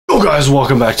Yo guys,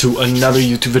 welcome back to another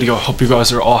YouTube video. I hope you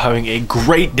guys are all having a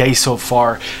great day so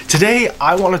far. Today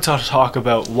I wanted to talk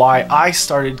about why I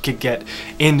started to get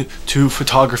into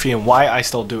photography and why I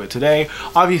still do it today.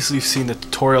 Obviously you've seen the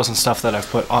tutorials and stuff that I've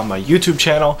put on my YouTube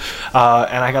channel,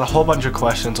 and I got a whole bunch of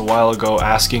questions a while ago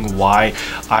asking why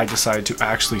I decided to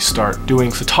actually start doing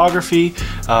photography,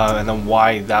 and then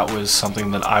why that was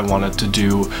something that I wanted to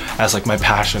do as like my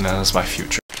passion and as my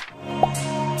future.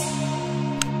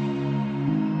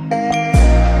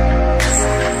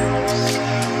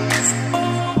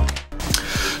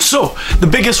 So, the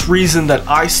biggest reason that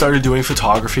I started doing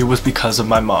photography was because of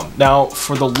my mom. Now,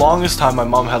 for the longest time, my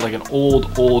mom had like an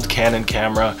old Canon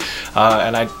camera,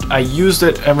 and I used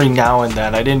it every now and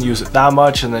then. I didn't use it that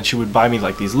much, and then she would buy me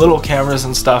like these little cameras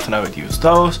and stuff, and I would use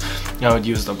those. And I would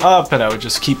use them up, and I would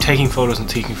just keep taking photos and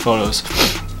taking photos.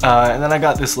 And then I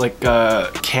got this like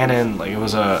Canon, like it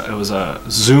was a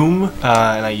Zoom,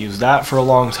 and I used that for a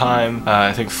long time.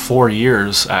 I think 4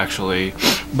 years actually.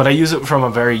 But I used it from a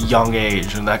very young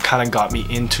age, and that kind of got me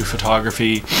into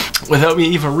photography without me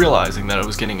even realizing that I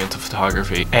was getting into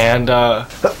photography. And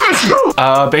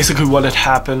basically what had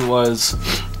happened was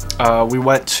we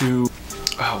went to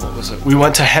we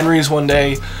went to Henry's one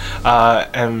day,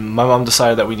 and my mom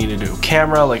decided that we needed a new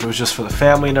camera. Like, it was just for the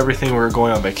family and everything. We were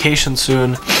going on vacation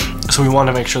soon, so we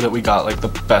wanted to make sure that we got like the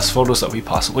best photos that we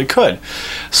possibly could.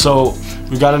 So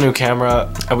we got a new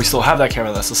camera, and we still have that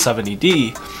camera. That's a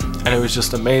 70D, and it was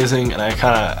just amazing. And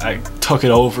I took it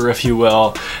over, if you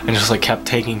will, and just like kept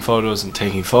taking photos and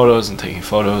taking photos and taking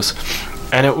photos.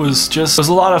 And it was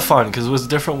a lot of fun because it was a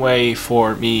different way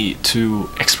for me to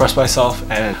express myself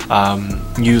and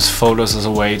use photos as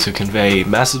a way to convey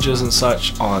messages and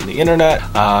such on the internet.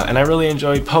 And I really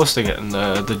enjoyed posting it, and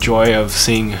the joy of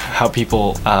seeing how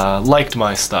people liked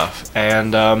my stuff.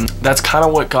 And that's kind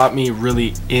of what got me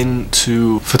really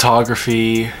into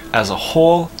photography as a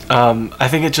whole. I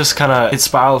think it just it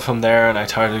spiraled from there, and I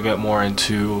started to get more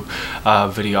into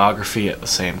videography at the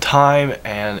same time,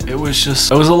 and it was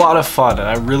a lot of fun, and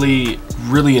I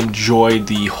really enjoyed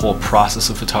the whole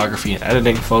process of photography and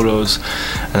editing photos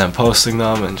and then posting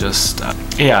them, and just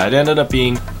yeah, it ended up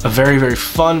being a very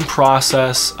fun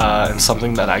process, and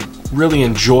something that I really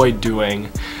enjoyed doing.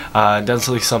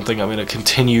 Definitely something I'm going to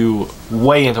continue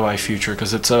way into my future,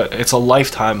 because it's a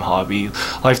lifetime hobby,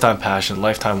 lifetime passion,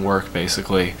 lifetime work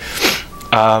basically.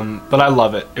 But I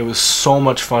love it. It was so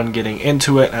much fun getting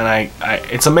into it, and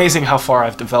it's amazing how far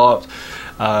I've developed,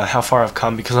 how far I've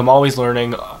come, because I'm always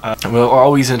learning. I'm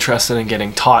always interested in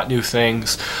getting taught new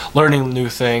things, learning new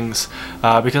things,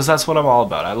 because that's what I'm all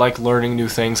about. I like learning new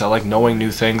things. I like knowing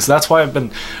new things. That's why I've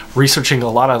been researching a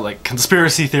lot of like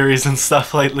conspiracy theories and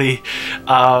stuff lately.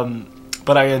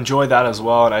 But I enjoy that as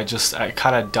well, and I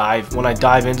kind of dive, when I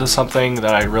dive into something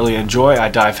that I really enjoy, I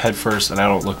dive headfirst and I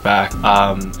don't look back.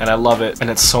 And I love it, and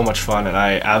it's so much fun, and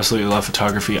I absolutely love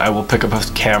photography. I will pick up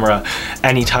a camera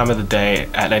any time of the day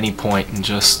at any point and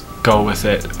just go with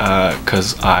it,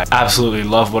 because I absolutely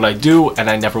love what I do, and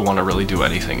I never want to really do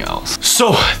anything else.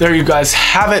 So there you guys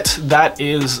have it. That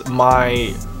is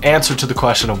my answer to the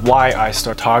question of why I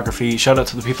start photography. Shout out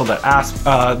to the people that asked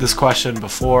this question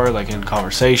before, like in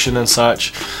conversation and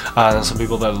such. And some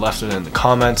people that left it in the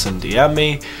comments and DM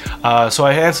me. So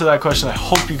I answered that question. I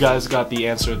hope you guys got the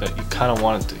answer that you kind of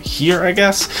wanted to hear, I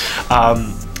guess.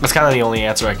 That's kind of the only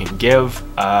answer I can give,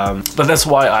 but that's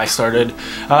why I started.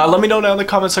 Let me know down in the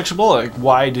comment section below, like,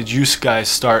 why did you guys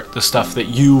start the stuff that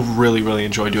you really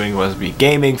enjoy doing, whether it be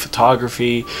gaming,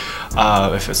 photography,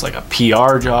 if it's like a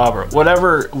PR job or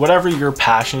whatever your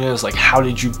passion is. Like, how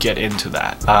did you get into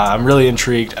that? I'm really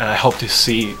intrigued, and I hope to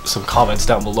see some comments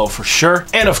down below for sure.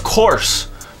 And of course,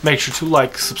 make sure to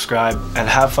like, subscribe, and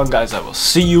have fun, guys. I will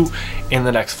see you in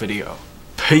the next video.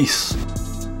 Peace.